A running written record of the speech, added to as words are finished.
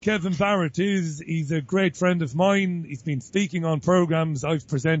Kevin Barrett he's a great friend of mine. He's been speaking on programs I've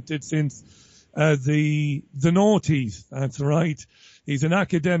presented since the noughties. That's right. He's an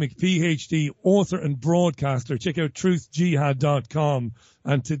academic, PhD, author and broadcaster. Check out truthjihad.com.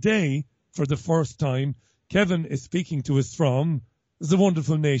 And today, for the first time, Kevin is speaking to us from the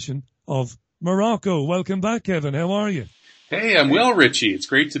wonderful nation of Morocco. Welcome back, Kevin. How are you? Hey, I'm well, Richie. It's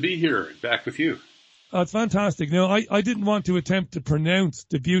great to be here, back with you. Oh, it's fantastic. Now, I didn't want to attempt to pronounce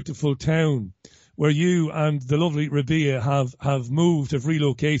the beautiful town where you and the lovely Rabia have moved, have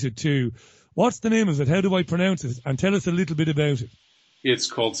relocated to. What's the name of it? How do I pronounce it? And tell us a little bit about it. It's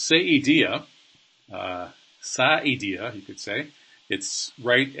called Saïdia, Saïdia, you could say. It's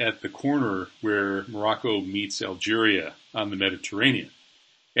right at the corner where Morocco meets Algeria on the Mediterranean.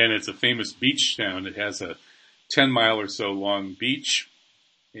 And it's a famous beach town. It has a 10-mile or so long beach.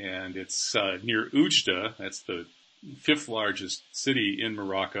 And it's near Oujda. That's the fifth largest city in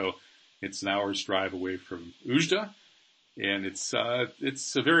Morocco. It's an hour's drive away from Oujda. And it's a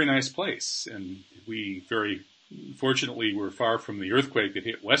very nice place. And we very fortunately were far from the earthquake that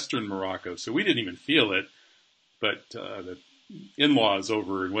hit western Morocco, so we didn't even feel it. But the in-laws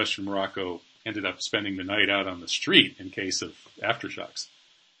over in western Morocco ended up spending the night out on the street in case of aftershocks.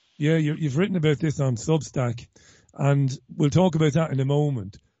 Yeah, you've written about this on Substack, and we'll talk about that in a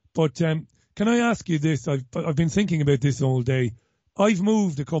moment. But can I ask you this? I've been thinking about this all day. I've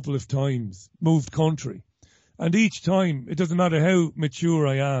moved a couple of times, moved country, and each time, it doesn't matter how mature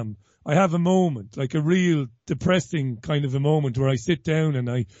I am, I have a moment, like a real depressing kind of a moment where I sit down and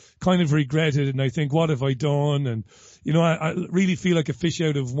I kind of regret it and I think, what have I done? And, you know, I really feel like a fish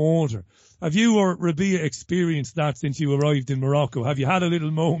out of water. Have you or Rabia experienced that since you arrived in Morocco? Have you had a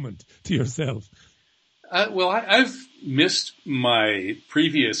little moment to yourself? Well, I've missed my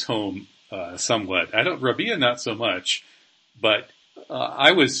previous home somewhat. Rabia not so much, but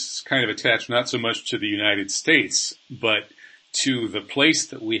I was kind of attached not so much to the United States, but to the place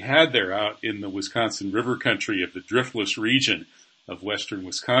that we had there out in the Wisconsin River country of the driftless region of western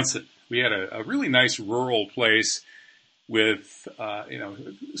Wisconsin. We had a really nice rural place with,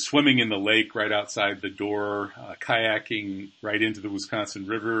 swimming in the lake right outside the door, kayaking right into the Wisconsin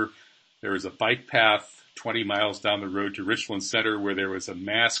River. There was a bike path 20 miles down the road to Richland Center where there was a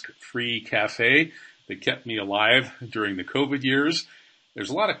mask-free cafe that kept me alive during the COVID years. There's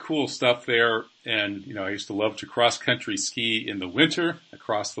a lot of cool stuff there, and, I used to love to cross-country ski in the winter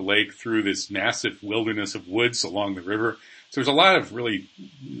across the lake through this massive wilderness of woods along the river. So there's a lot of really,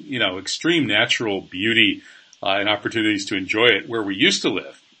 extreme natural beauty and opportunities to enjoy it where we used to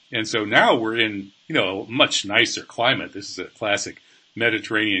live. And so now we're in, a much nicer climate. This is a classic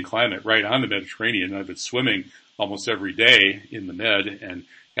Mediterranean climate right on the Mediterranean. I've been swimming almost every day in the Med and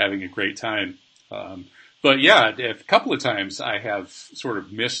having a great time. But yeah, a couple of times I have sort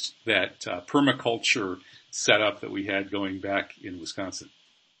of missed that permaculture setup that we had going back in Wisconsin.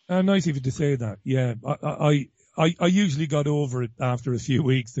 Nice of you to say that. Yeah, I usually got over it after a few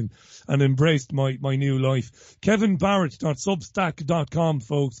weeks and embraced my new life. KevinBarrett.substack.com,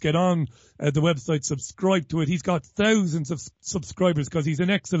 folks. Get on the website, subscribe to it. He's got thousands of subscribers because he's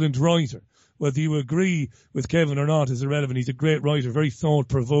an excellent writer. Whether you agree with Kevin or not is irrelevant. He's a great writer, very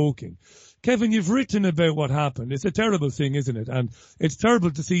thought-provoking. Kevin, you've written about what happened. It's a terrible thing, isn't it? And it's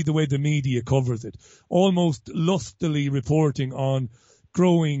terrible to see the way the media covers it, almost lustily reporting on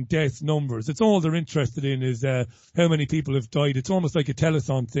growing death numbers. It's all they're interested in is how many people have died. It's almost like a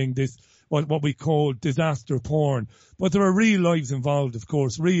telethon thing, this what we call disaster porn. But there are real lives involved, of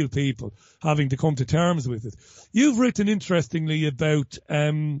course, real people having to come to terms with it. You've written interestingly about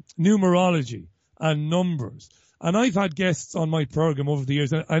numerology and numbers. And I've had guests on my program over the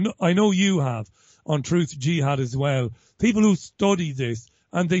years, and I know you have, on Truth Jihad as well, people who study this,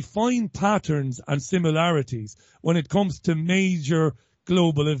 and they find patterns and similarities when it comes to major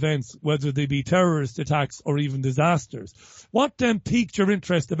global events, whether they be terrorist attacks or even disasters. What piqued your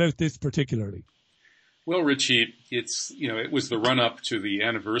interest about this particularly? Well, Richie, it was the run-up to the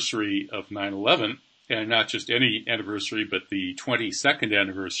anniversary of 9/11, and not just any anniversary, but the 22nd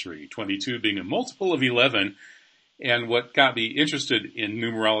anniversary, 22 being a multiple of 11. And what got me interested in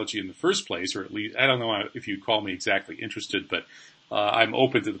numerology in the first place, or at least, I don't know if you'd call me exactly interested, but I'm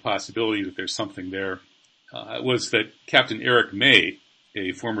open to the possibility that there's something there, was that Captain Eric May,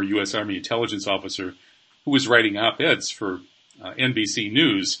 a former U.S. Army intelligence officer who was writing op-eds for NBC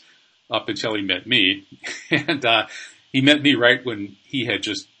News up until he met me. And he met me right when he had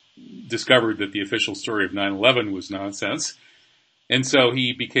just discovered that the official story of 9/11 was nonsense. And so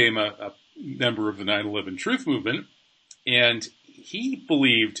he became a member of the 9/11 Truth Movement, and he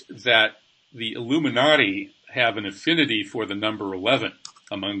believed that the Illuminati have an affinity for the number 11.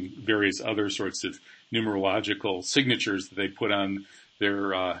 among various other sorts of numerological signatures that they put on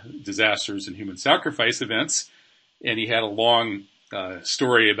their disasters and human sacrifice events. And he had a long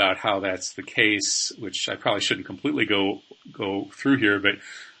story about how that's the case, which I probably shouldn't completely go through here, but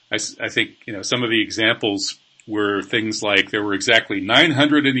I think, some of the examples were things like there were exactly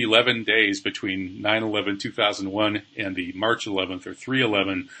 911 days between 9/11/2001 and the March 11th or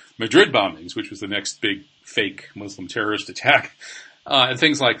 3/11 Madrid bombings, which was the next big fake Muslim terrorist attack, and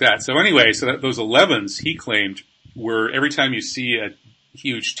things like that. So anyway, those 11s, he claimed, were every time you see a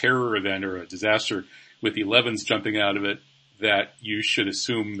huge terror event or a disaster with the 11s jumping out of it, that you should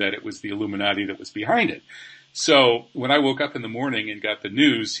assume that it was the Illuminati that was behind it. So when I woke up in the morning and got the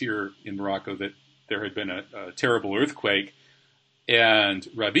news here in Morocco that there had been a terrible earthquake, and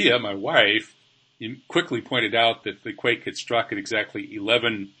Rabia, my wife, quickly pointed out that the quake had struck at exactly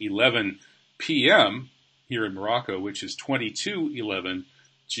 11:11 p.m. here in Morocco, which is 22:11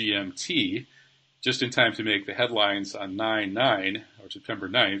 GMT, just in time to make the headlines on 9/9, or September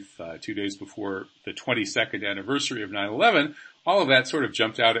 9th, 2 days before the 22nd anniversary of 9/11. All of that sort of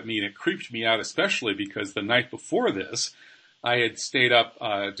jumped out at me, and it creeped me out, especially because the night before this, I had stayed up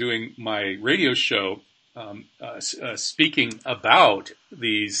doing my radio show, speaking about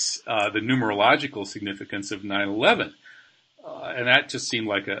the numerological significance of 9/11. And that just seemed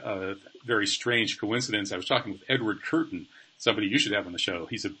like a very strange coincidence. I was talking with Edward Curtin, somebody you should have on the show.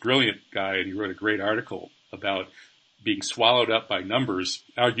 He's a brilliant guy, and he wrote a great article about being swallowed up by numbers,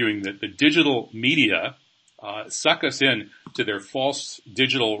 arguing that the digital media suck us in to their false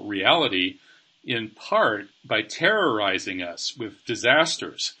digital reality, in part by terrorizing us with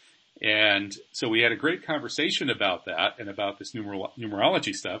disasters. And so we had a great conversation about that and about this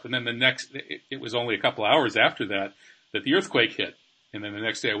numerology stuff. And then it was only a couple hours after that the earthquake hit. And then the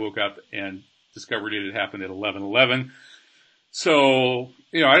next day I woke up and discovered it had happened at 11:11. So,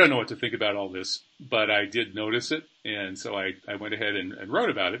 I don't know what to think about all this, but I did notice it. And so I went ahead and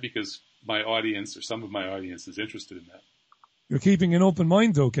wrote about it because my audience, or some of my audience, is interested in that. You're keeping an open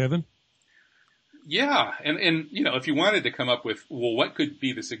mind though, Kevin. Yeah. And if you wanted to come up with, well, what could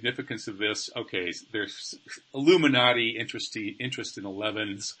be the significance of this? Okay, there's Illuminati interest in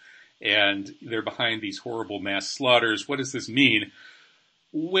 11s, and they're behind these horrible mass slaughters. What does this mean?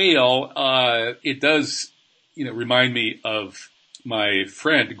 Well, it does, remind me of my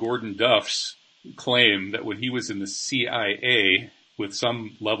friend Gordon Duff's claim that when he was in the CIA with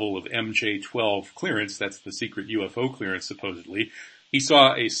some level of MJ-12 clearance, that's the secret UFO clearance supposedly, he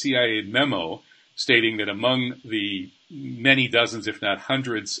saw a CIA memo stating that among the many dozens, if not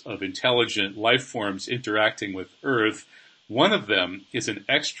hundreds, of intelligent life forms interacting with Earth, one of them is an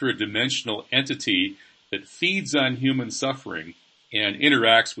extra-dimensional entity that feeds on human suffering and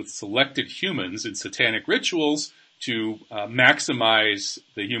interacts with selected humans in satanic rituals to maximize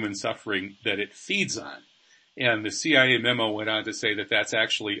the human suffering that it feeds on. And the CIA memo went on to say that that's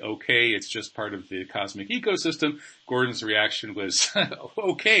actually okay. It's just part of the cosmic ecosystem. Gordon's reaction was,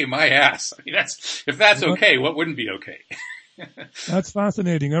 okay, my ass. I mean, if that's okay, what wouldn't be okay? That's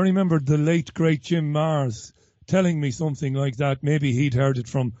fascinating. I remember the late, great Jim Mars telling me something like that. Maybe he'd heard it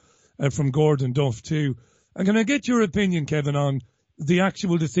from Gordon Duff too. And can I get your opinion, Kevin, on the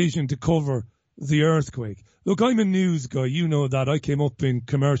actual decision to cover the earthquake? Look, I'm a news guy. You know that. I came up in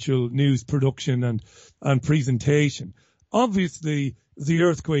commercial news production and presentation. Obviously, the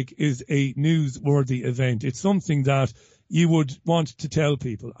earthquake is a newsworthy event. It's something that you would want to tell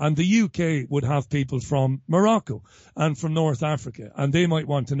people. And the UK would have people from Morocco and from North Africa, and they might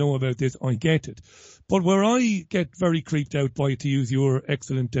want to know about this. I get it. But where I get very creeped out by, to use your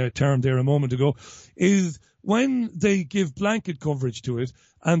excellent term there a moment ago, is when they give blanket coverage to it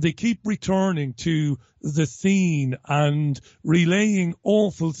and they keep returning to the scene and relaying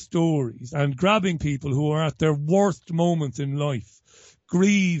awful stories and grabbing people who are at their worst moments in life,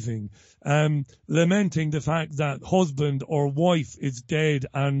 grieving, lamenting the fact that husband or wife is dead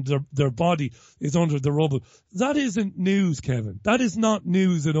and their body is under the rubble. That isn't news, Kevin. That is not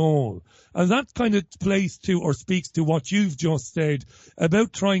news at all. And that kind of plays to or speaks to what you've just said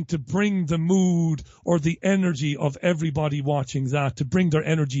about trying to bring the mood or the energy of everybody watching that, to bring their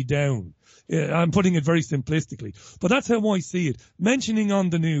energy down. I'm putting it very simplistically, but that's how I see it. Mentioning on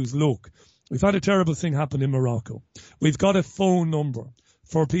the news, look, we've had a terrible thing happen in Morocco. We've got a phone number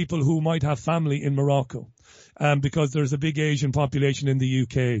for people who might have family in Morocco, because there's a big Asian population in the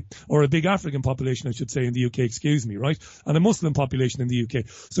UK, or a big African population, I should say, in the UK, excuse me, right? And a Muslim population in the UK.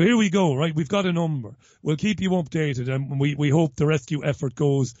 So here we go, right? We've got a number. We'll keep you updated, and we hope the rescue effort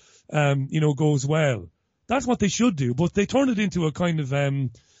goes well. That's what they should do, but they turn it into a kind of,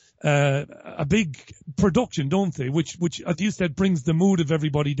 a big production, don't they? Which, as you said, brings the mood of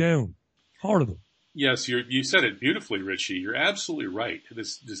everybody down. Horrible. Yes, you said it beautifully, Richie. You're absolutely right.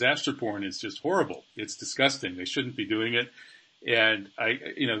 This disaster porn is just horrible. It's disgusting. They shouldn't be doing it. And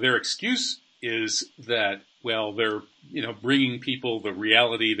their excuse is that, well, they're, bringing people the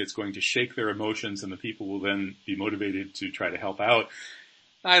reality that's going to shake their emotions, and the people will then be motivated to try to help out.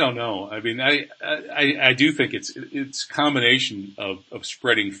 I don't know. I mean, I do think it's a combination of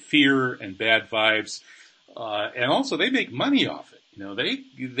spreading fear and bad vibes. And also they make money off it.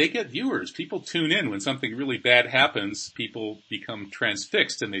 They get viewers. People tune in when something really bad happens. People become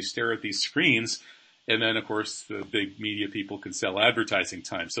transfixed and they stare at these screens. And then, of course, the big media people can sell advertising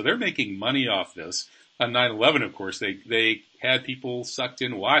time. So they're making money off this. On 9/11, of course, they had people sucked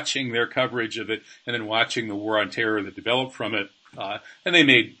in watching their coverage of it and then watching the war on terror that developed from it. And they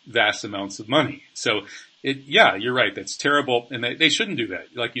made vast amounts of money. So you're right. That's terrible. And they shouldn't do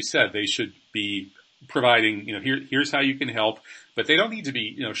that. Like you said, they should be providing, here's how you can help, but they don't need to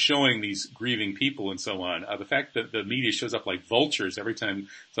be, showing these grieving people and so on. The fact that the media shows up like vultures every time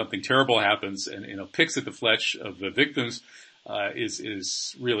something terrible happens and, picks at the flesh of the victims,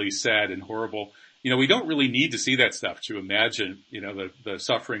 is really sad and horrible. We don't really need to see that stuff to imagine, the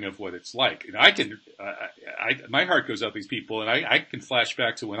suffering of what it's like. My heart goes out to these people, and I can flash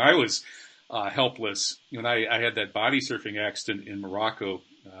back to when I was helpless, when I had that body surfing accident in Morocco,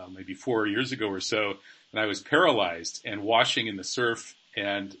 maybe 4 years ago or so, and I was paralyzed and washing in the surf,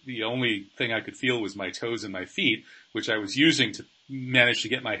 and the only thing I could feel was my toes and my feet, which I was using to manage to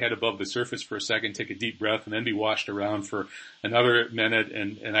get my head above the surface for a second, take a deep breath, and then be washed around for another minute.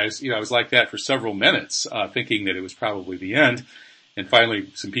 And I was like that for several minutes, thinking that it was probably the end. And finally,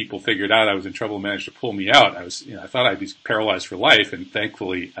 some people figured out I was in trouble and managed to pull me out. I thought I'd be paralyzed for life, and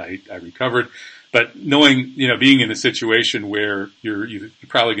thankfully I recovered. But knowing, being in a situation where you're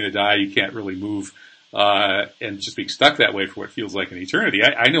probably going to die, you can't really move, and just being stuck that way for what feels like an eternity.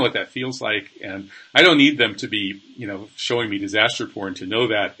 I know what that feels like, and I don't need them to be, showing me disaster porn to know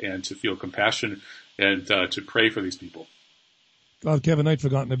that and to feel compassion and to pray for these people. God, Kevin, I'd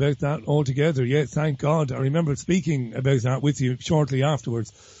forgotten about that altogether. Yeah, thank God. I remember speaking about that with you shortly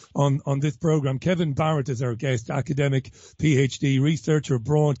afterwards on this program. Kevin Barrett is our guest, academic, PhD, researcher,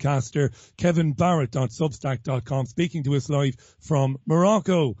 broadcaster. KevinBarrett.substack.com, speaking to us live from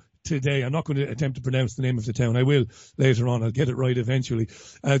Morocco today. I'm not going to attempt to pronounce the name of the town. I will later on. I'll get it right eventually.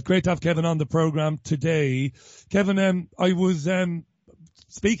 Great to have Kevin on the program today. Kevin, I was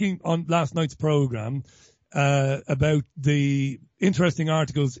speaking on last night's program about the interesting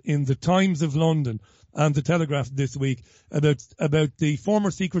articles in the Times of London and the Telegraph this week about the former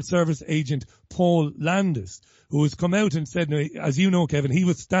Secret Service agent Paul Landis, who has come out and said, as you know, Kevin, he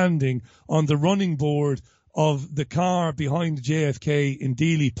was standing on the running board of the car behind JFK in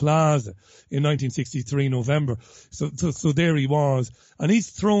Dealey Plaza in 1963 November. So there he was. And he's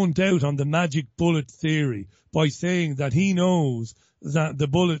thrown doubt on the magic bullet theory by saying that he knows that the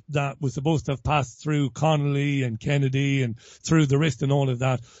bullet that was supposed to have passed through Connolly and Kennedy and through the wrist and all of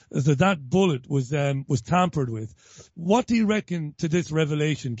that, that bullet was tampered with. What do you reckon to this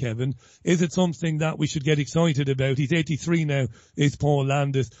revelation, Kevin? Is it something that we should get excited about? He's 83 now, is Paul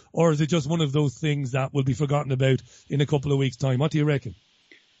Landis, or is it just one of those things that will be forgotten about in a couple of weeks' time? What do you reckon?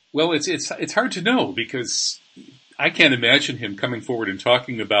 Well, it's hard to know, because I can't imagine him coming forward and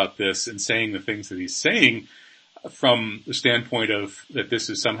talking about this and saying the things that he's saying from the standpoint of that this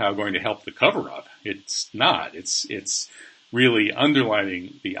is somehow going to help the cover-up. It's not. It's really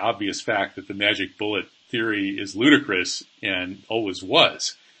underlining the obvious fact that the magic bullet theory is ludicrous and always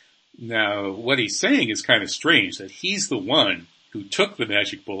was. Now, what he's saying is kind of strange, that he's the one who took the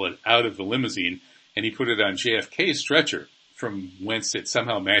magic bullet out of the limousine and he put it on JFK's stretcher, from whence it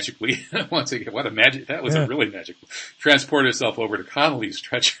somehow magically, once again, that was a really magical, transported itself over to Connolly's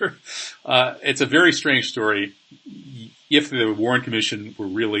stretcher. It's a very strange story. If the Warren Commission were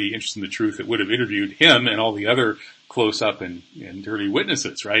really interested in the truth, it would have interviewed him and all the other close-up and dirty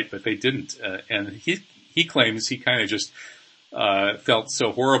witnesses, right? But they didn't. And he claims he kind of just felt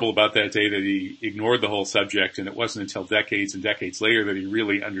so horrible about that day that he ignored the whole subject, and it wasn't until decades and decades later that he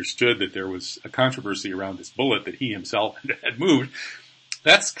really understood that there was a controversy around this bullet that he himself had moved.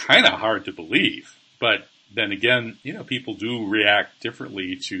 That's kind of hard to believe, but then again, people do react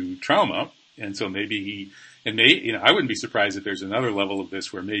differently to trauma, and so maybe I wouldn't be surprised if there's another level of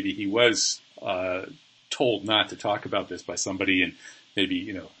this where maybe he was told not to talk about this by somebody, and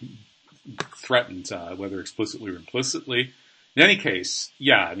maybe threatened, whether explicitly or implicitly. In any case,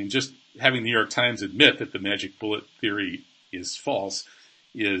 just having the New York Times admit that the magic bullet theory is false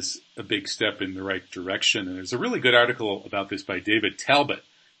is a big step in the right direction. And there's a really good article about this by David Talbot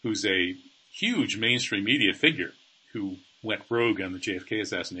who's a huge mainstream media figure who went rogue on the JFK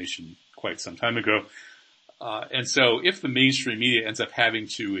assassination quite some time ago. And so if the mainstream media ends up having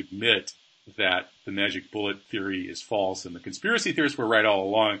to admit that the magic bullet theory is false and the conspiracy theorists were right all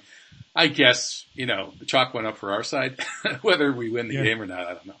along, I guess, the chalk went up for our side. Whether we win the game or not,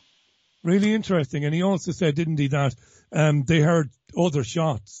 I don't know. Really interesting. And he also said, didn't he, that they heard other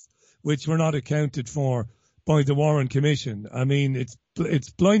shots which were not accounted for by the Warren Commission. I mean, it's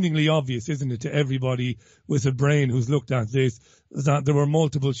blindingly obvious, isn't it, to everybody with a brain who's looked at this, that there were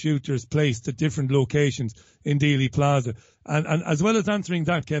multiple shooters placed at different locations in Dealey Plaza. And as well as answering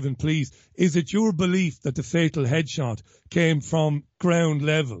that, Kevin, please, is it your belief that the fatal headshot came from ground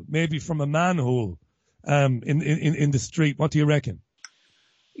level, maybe from a manhole in the street? What do you reckon?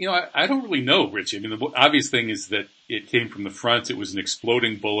 I don't really know, Rich. I mean, the obvious thing is that it came from the front. It was an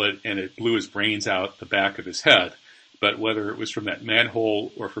exploding bullet, and it blew his brains out the back of his head. But whether it was from that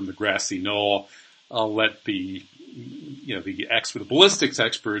manhole or from the grassy knoll, I'll let the ballistics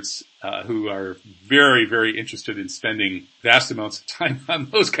experts, who are very, very interested in spending vast amounts of time on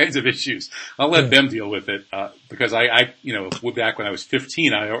those kinds of issues, I'll let them deal with it, because I back when I was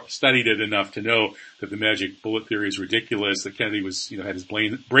 15, I studied it enough to know that the magic bullet theory is ridiculous, that Kennedy was, had his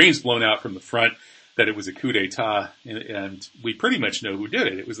brains blown out from the front, that it was a coup d'etat, and we pretty much know who did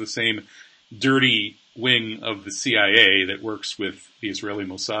it. It was the same dirty wing of the CIA that works with the Israeli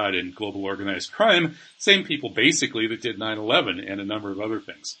Mossad and global organized crime, same people basically that did 9/11 and a number of other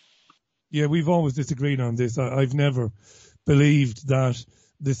things. Yeah, we've always disagreed on this. I've never believed that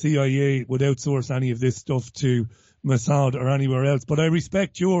the CIA would outsource any of this stuff to Mossad or anywhere else, but I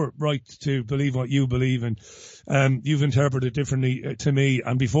respect your right to believe what you believe, and you've interpreted differently to me.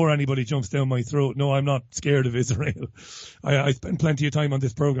 And before anybody jumps down my throat, no, I'm not scared of Israel. I spent plenty of time on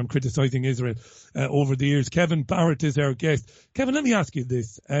this program criticizing Israel over the years. Kevin Barrett is our guest. Kevin, let me ask you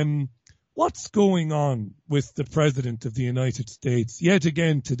this. What's going on with the President of the United States? Yet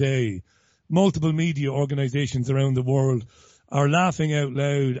again today, multiple media organizations around the world are laughing out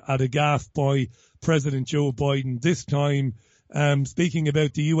loud at a gaffe by President Joe Biden. This time, speaking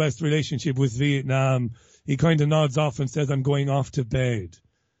about the US relationship with Vietnam, he kind of nods off and says, I'm going off to bed.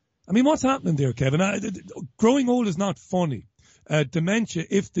 I mean, what's happening there, Kevin? Growing old is not funny. Dementia,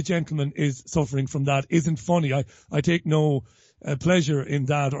 if the gentleman is suffering from that, isn't funny. I take no pleasure in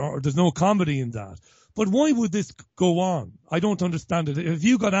that, or there's no comedy in that. But why would this go on? I don't understand it. Have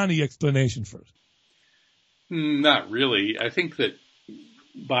you got any explanation for it? Not really. I think that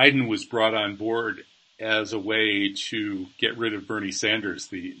Biden was brought on board as a way to get rid of Bernie Sanders.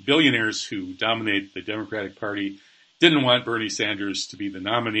 The billionaires who dominate the Democratic Party didn't want Bernie Sanders to be the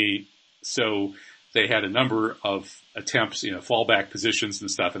nominee, so they had a number of attempts, fallback positions and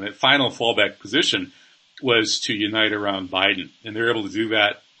stuff, and that final fallback position was to unite around Biden. And they're able to do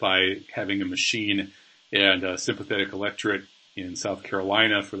that by having a machine and a sympathetic electorate in South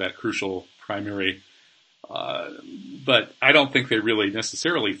Carolina for that crucial primary. But I don't think they really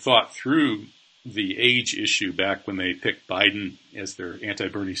necessarily thought through the age issue back when they picked Biden as their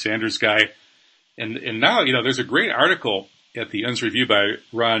anti-Bernie Sanders guy. And now, there's a great article at the Unz Review by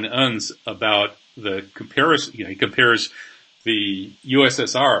Ron Unz about the comparison. He compares the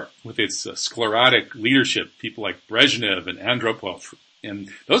USSR with its sclerotic leadership, people like Brezhnev and Andropov. And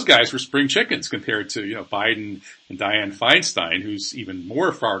those guys were spring chickens compared to, Biden and Dianne Feinstein, who's even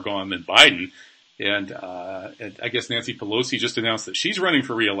more far gone than Biden. And I guess Nancy Pelosi just announced that she's running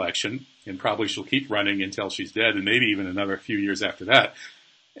for re-election, and probably she'll keep running until she's dead, and maybe even another few years after that.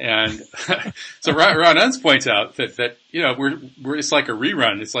 And so Ron Unz points out that we're it's like a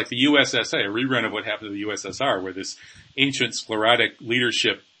rerun. It's like the USSR, a rerun of what happened to the USSR, where this ancient sclerotic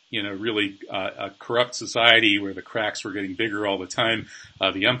leadership, really a corrupt society where the cracks were getting bigger all the time.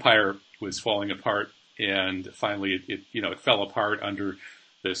 The empire was falling apart, and finally it fell apart under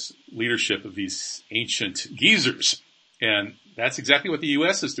this leadership of these ancient geezers. And that's exactly what the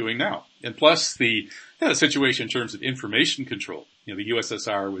U.S. is doing now. And plus the situation in terms of information control. The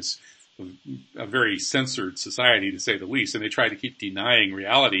USSR was a very censored society, to say the least, and they tried to keep denying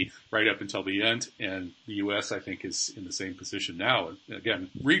reality right up until the end. And the U.S., I think, is in the same position now. And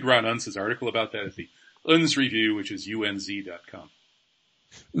again, read Ron Unz's article about that at the Unz Review, which is unz.com.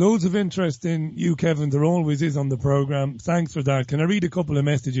 Loads of interest in you, Kevin. There always is on the program. Thanks for that. Can I read a couple of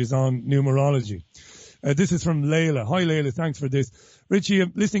messages on numerology? This is from Layla. Hi, Layla. Thanks for this. Richie,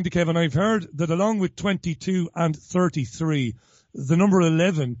 listening to Kevin, I've heard that along with 22 and 33, the number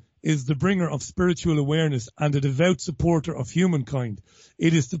 11 is the bringer of spiritual awareness and a devout supporter of humankind.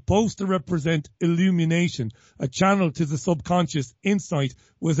 It is supposed to represent illumination, a channel to the subconscious, insight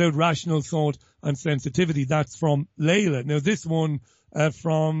without rational thought and sensitivity. That's from Layla. Now, this one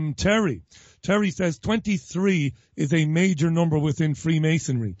from Terry. Terry says 23 is a major number within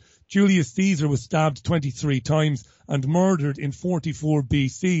Freemasonry. Julius Caesar was stabbed 23 times and murdered in 44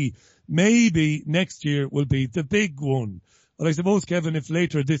 BC. Maybe next year will be the big one. Well, I suppose, Kevin, if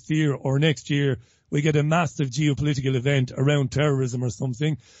later this year or next year we get a massive geopolitical event around terrorism or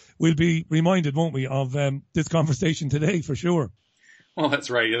something, we'll be reminded, won't we, of this conversation today for sure. Well, that's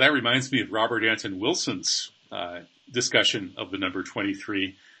right. Yeah, that reminds me of Robert Anton Wilson's discussion of the number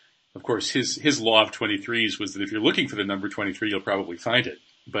 23. Of course, his law of 23s was that if you're looking for the number 23, you'll probably find it.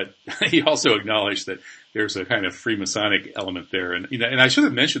 But he also acknowledged that there's a kind of Freemasonic element there. And, and I should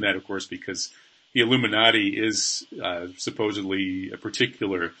have mentioned that, of course, because the Illuminati is supposedly a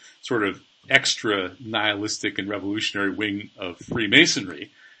particular sort of extra nihilistic and revolutionary wing of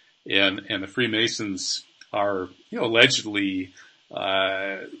Freemasonry. And the Freemasons are, allegedly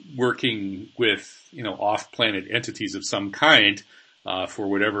working with, off-planet entities of some kind for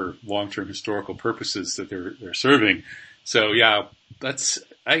whatever long-term historical purposes that they're serving. So yeah,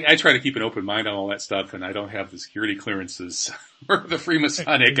 I try to keep an open mind on all that stuff, and I don't have the security clearances or the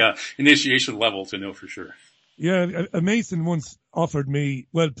Freemasonic initiation level to know for sure. Yeah, a Mason once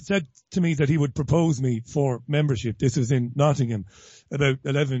said to me that he would propose me for membership. This was in Nottingham about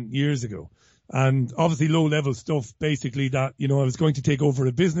 11 years ago. And obviously low-level stuff, basically that, I was going to take over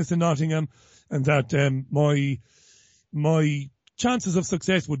a business in Nottingham and that my chances of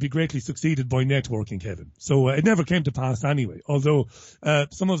success would be greatly succeeded by networking, Kevin. So it never came to pass anyway, although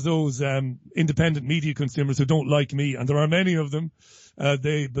some of those independent media consumers who don't like me, and there are many of them,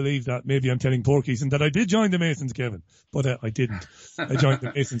 they believe that maybe I'm telling porkies and that I did join the Masons, Kevin, but I didn't. I joined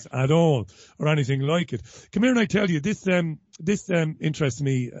the Masons at all or anything like it. Come here and I tell you, this interests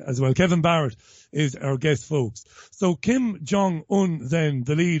me as well. Kevin Barrett is our guest, folks. So Kim Jong-un, then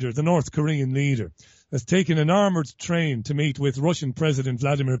the leader, the North Korean leader, has taken an armoured train to meet with Russian President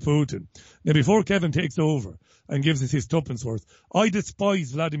Vladimir Putin. Now, before Kevin takes over and gives us his tuppence worth, I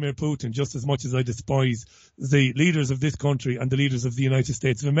despise Vladimir Putin just as much as I despise the leaders of this country and the leaders of the United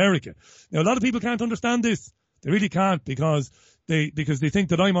States of America. Now, a lot of people can't understand this. They really can't because they think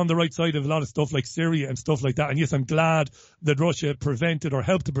that I'm on the right side of a lot of stuff like Syria and stuff like that. And yes, I'm glad that Russia prevented or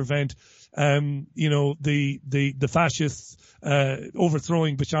helped to prevent, the fascists,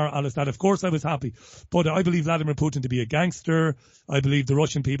 overthrowing Bashar al-Assad. Of course I was happy, but I believe Vladimir Putin to be a gangster. I believe the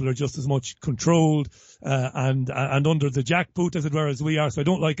Russian people are just as much controlled, and under the jackboot, as it were, as we are. So I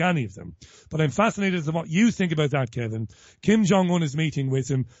don't like any of them. But I'm fascinated as to what you think about that, Kevin. Kim Jong-un is meeting with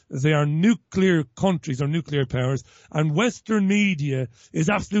him. They are nuclear countries or nuclear powers, and Western media is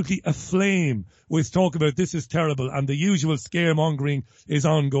absolutely aflame with talk about this is terrible, and the usual scaremongering is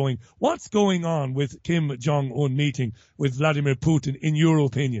ongoing. What's going on with Kim Jong-un meeting with Vladimir Putin, in your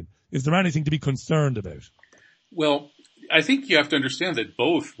opinion? Is there anything to be concerned about? Well, I think you have to understand that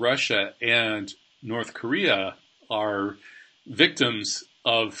both Russia and North Korea are victims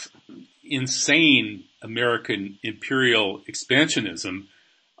of insane American imperial expansionism.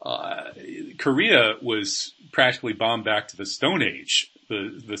 Korea was practically bombed back to the Stone Age.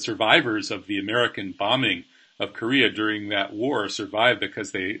 The survivors of the American bombing of Korea during that war survived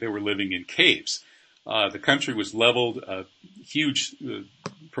because they were living in caves. The country was leveled. A huge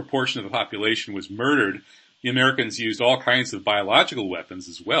proportion of the population was murdered. The Americans used all kinds of biological weapons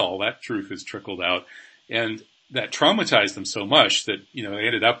as well. That truth has trickled out. And that traumatized them so much that, they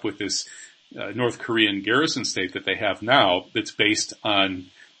ended up with this North Korean garrison state that they have now that's based on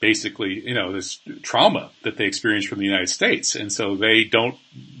basically, this trauma that they experienced from the United States. And so they don't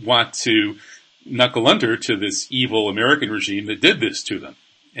want to knuckle under to this evil American regime that did this to them.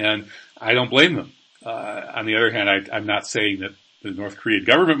 And I don't blame them. On the other hand, I'm not saying that the North Korean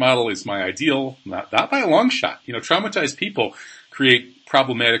government model is my ideal, not by a long shot. Traumatized people create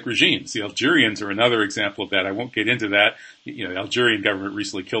problematic regimes. The Algerians are another example of that. I won't get into that. The Algerian government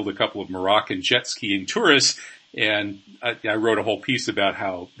recently killed a couple of Moroccan jet skiing tourists, and I wrote a whole piece about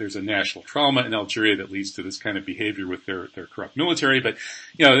how there's a national trauma in Algeria that leads to this kind of behavior with their corrupt military. But,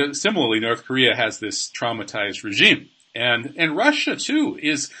 similarly, North Korea has this traumatized regime. And Russia too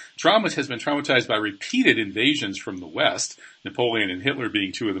has been traumatized by repeated invasions from the West, Napoleon and Hitler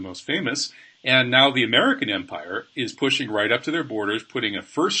being two of the most famous. And now the American empire is pushing right up to their borders, putting a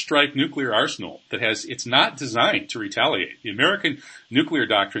first strike nuclear arsenal it's not designed to retaliate. The American nuclear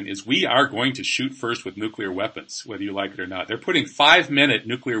doctrine is we are going to shoot first with nuclear weapons, whether you like it or not. They're putting 5-minute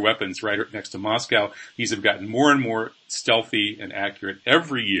nuclear weapons right next to Moscow. These have gotten more and more stealthy and accurate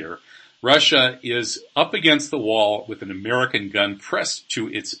every year. Russia is up against the wall with an American gun pressed to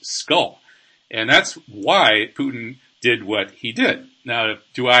its skull. And that's why Putin did what he did. Now,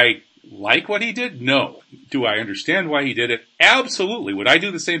 do I like what he did? No. Do I understand why he did it? Absolutely. Would I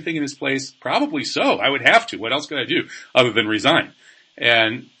do the same thing in his place? Probably so. I would have to. What else could I do other than resign?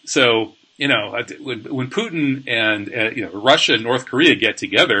 And so, when Putin and, Russia and North Korea get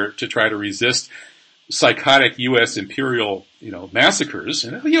together to try to resist psychotic U.S. imperial, massacres,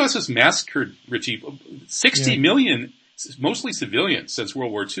 and the U.S. has massacred, Richie, 60 million, mostly civilians since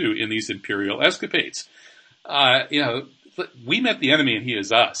World War II in these imperial escapades. We met the enemy and he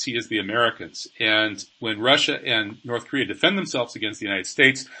is us. He is the Americans. And when Russia and North Korea defend themselves against the United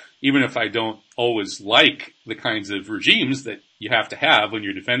States, even if I don't always like the kinds of regimes that you have to have when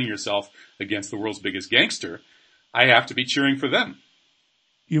you're defending yourself against the world's biggest gangster, I have to be cheering for them.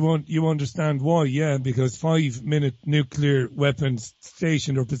 You understand why, yeah, because 5-minute nuclear weapons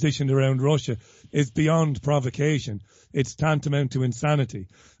stationed or positioned around Russia is beyond provocation. It's tantamount to insanity.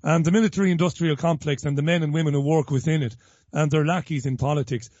 And the military-industrial complex and the men and women who work within it and their lackeys in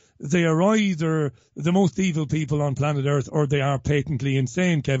politics, they are either the most evil people on planet Earth or they are patently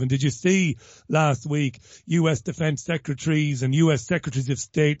insane, Kevin. Did you see last week US defense secretaries and US secretaries of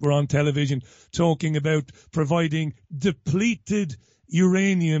state were on television talking about providing depleted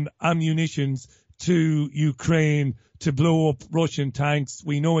uranium ammunitions to Ukraine to blow up Russian tanks?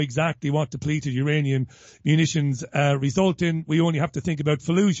 We know exactly what depleted uranium munitions result in. We only have to think about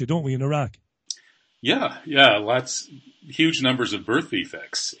Fallujah, don't we, in Iraq? Yeah, huge numbers of birth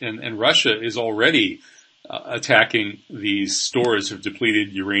defects. And Russia is already attacking these stores of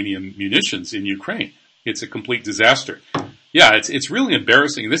depleted uranium munitions in Ukraine. It's a complete disaster. Yeah, it's really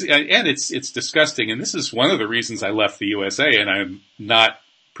embarrassing. It's disgusting. And this is one of the reasons I left the USA, and I'm not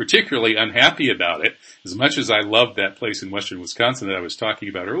particularly unhappy about it. As much as I love that place in western Wisconsin that I was talking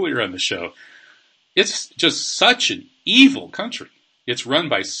about earlier on the show, it's just such an evil country. It's run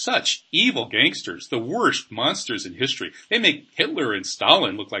by such evil gangsters, the worst monsters in history. They make Hitler and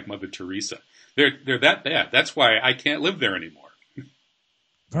Stalin look like Mother Teresa. They're that bad. That's why I can't live there anymore.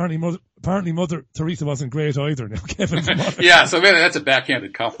 Apparently Mother Teresa wasn't great either now, Kevin. Yeah, so maybe that's a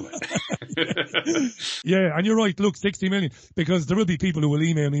backhanded compliment. Yeah, and you're right. Look, 60 million, because there will be people who will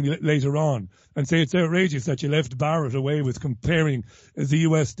email me later on and say it's outrageous that you left Barrett away with comparing the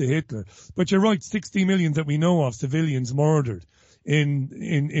US to Hitler. But you're right, 60 million that we know of civilians murdered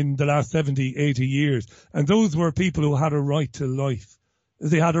in the last 70, 80 years. And those were people who had a right to life.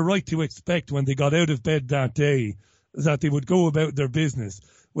 They had a right to expect when they got out of bed that day that they would go about their business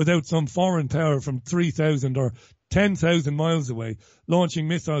without some foreign power from 3,000 or 10,000 miles away launching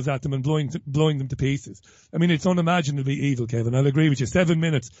missiles at them and blowing them to pieces. I mean, it's unimaginably evil, Kevin. I'll agree with you. 7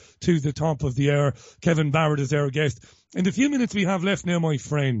 minutes to the top of the hour. Kevin Barrett is our guest. In the few minutes we have left now, my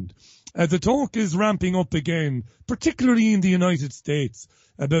friend, the talk is ramping up again, particularly in the United States,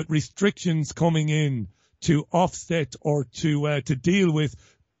 about restrictions coming in to offset or to deal with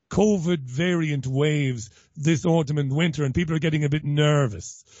COVID variant waves this autumn and winter, and people are getting a bit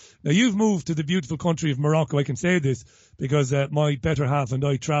nervous. Now, you've moved to the beautiful country of Morocco. I can say this because my better half and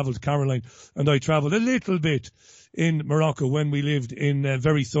I travelled, Caroline, and I travelled a little bit in Morocco when we lived in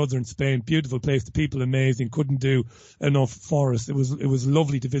very southern Spain. Beautiful place, the people amazing, couldn't do enough for us. It was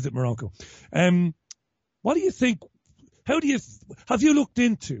lovely to visit Morocco. What do you think? Have you looked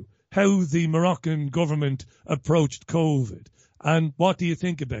into how the Moroccan government approached COVID? And what do you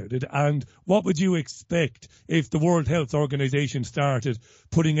think about it? And what would you expect if the World Health Organization started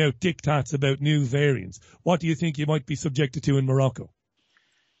putting out diktats about new variants? What do you think you might be subjected to in Morocco?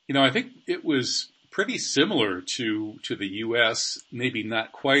 I think it was pretty similar to the U.S., maybe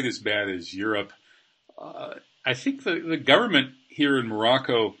not quite as bad as Europe. I think the government here in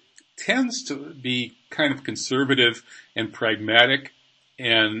Morocco tends to be kind of conservative and pragmatic.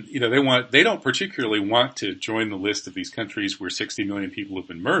 And, they don't particularly want to join the list of these countries where 60 million people have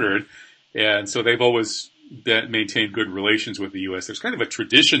been murdered. And so they've always maintained good relations with the U.S. There's kind of a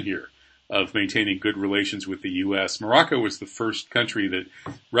tradition here of maintaining good relations with the U.S. Morocco was the first country that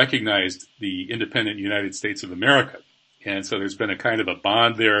recognized the independent United States of America. And so there's been a kind of a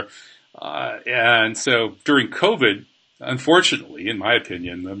bond there. And so during COVID, unfortunately, in my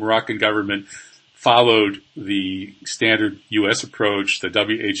opinion, the Moroccan government followed the standard U.S. approach, the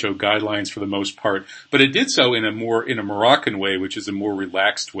WHO guidelines for the most part, but it did so in a Moroccan way, which is a more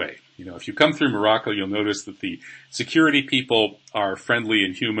relaxed way. If you come through Morocco, you'll notice that the security people are friendly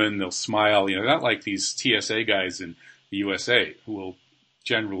and human. They'll smile. Not like these TSA guys in the USA who will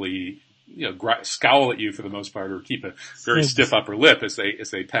generally, scowl at you for the most part, or keep a very stiff upper lip as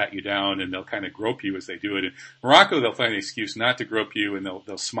they pat you down, and they'll kind of grope you as they do it. In Morocco, they'll find an excuse not to grope you, and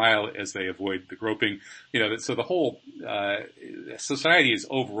they'll smile as they avoid the groping. So the whole society is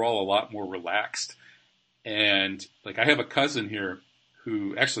overall a lot more relaxed. And I have a cousin here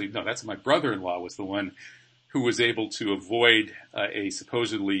who actually, no, that's my brother-in-law was the one who was able to avoid a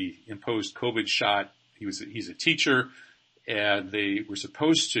supposedly imposed COVID shot. He's a teacher, and they were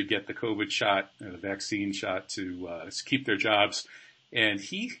supposed to get the COVID shot, the vaccine shot to keep their jobs. And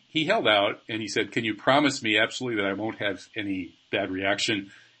he held out and he said, "Can you promise me absolutely that I won't have any bad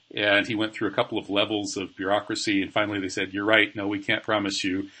reaction?" And he went through a couple of levels of bureaucracy, and finally they said, "You're right. No, we can't promise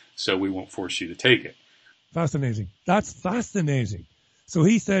you, so we won't force you to take it." Fascinating. That's fascinating. So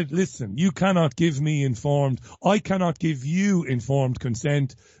he said, "Listen, you cannot give me I cannot give you informed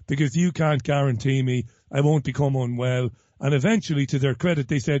consent because you can't guarantee me I won't become unwell." And eventually, to their credit,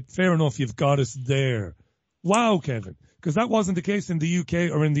 they said, "Fair enough, you've got us there." Wow, Kevin. Because that wasn't the case in the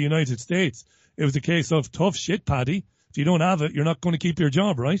UK or in the United States. It was a case of tough shit, Paddy. If you don't have it, you're not going to keep your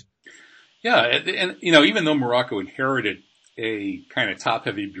job, right? Yeah, and even though Morocco inherited a kind of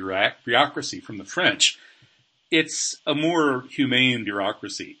top-heavy bureaucracy from the French, it's a more humane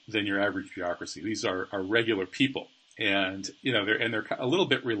bureaucracy than your average bureaucracy. These are regular people, and they're a little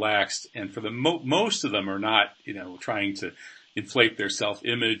bit relaxed, and for the most of them are not trying to inflate their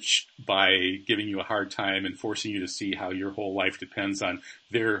self-image by giving you a hard time and forcing you to see how your whole life depends on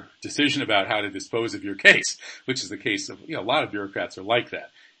their decision about how to dispose of your case, which is the case of a lot of bureaucrats are like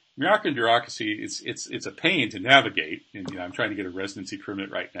that. American bureaucracy, it's a pain to navigate, and I'm trying to get a residency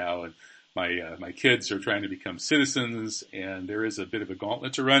permit right now, and my kids are trying to become citizens, and there is a bit of a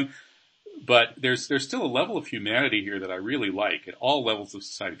gauntlet to run. But there's still a level of humanity here that I really like at all levels of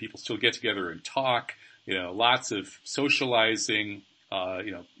society. People still get together and talk, lots of socializing,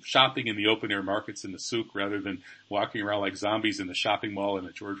 shopping in the open air markets in the souk rather than walking around like zombies in the shopping mall in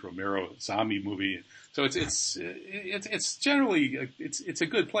a George Romero zombie movie. So it's generally, it's a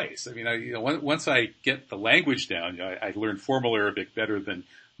good place. I mean, once I get the language down, I learned formal Arabic better than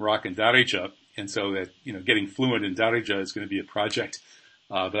Moroccan Darija. And so that, getting fluent in Darija is going to be a project.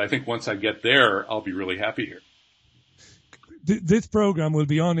 But I think once I get there, I'll be really happy here. This program will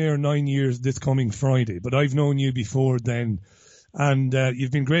be on air 9 years this coming Friday, but I've known you before then, and you've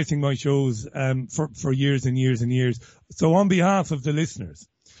been gracing my shows for years and years and years. So on behalf of the listeners,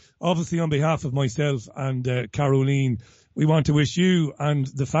 obviously on behalf of myself and Caroline, we want to wish you and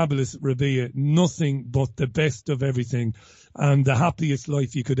the fabulous Rabia nothing but the best of everything and the happiest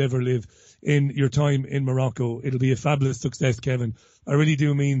life you could ever live in your time in Morocco. It'll be a fabulous success, Kevin. I really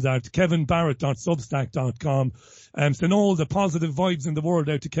do mean that. KevinBarrett.substack.com. Send all the positive vibes in the world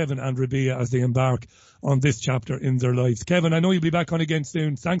out to Kevin and Rabia as they embark on this chapter in their lives. Kevin, I know you'll be back on again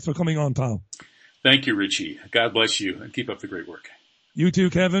soon. Thanks for coming on, pal. Thank you, Richie. God bless you and keep up the great work. You too,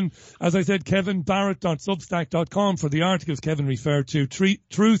 Kevin. As I said, KevinBarrett.substack.com for the articles Kevin referred to,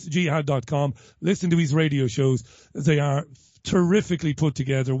 truthjihad.com. Listen to his radio shows. They are terrifically put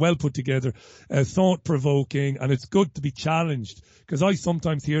together, well put together, thought-provoking, and it's good to be challenged because I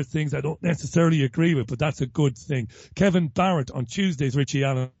sometimes hear things I don't necessarily agree with, but that's a good thing. Kevin Barrett on Tuesdays, Richie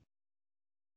Allen.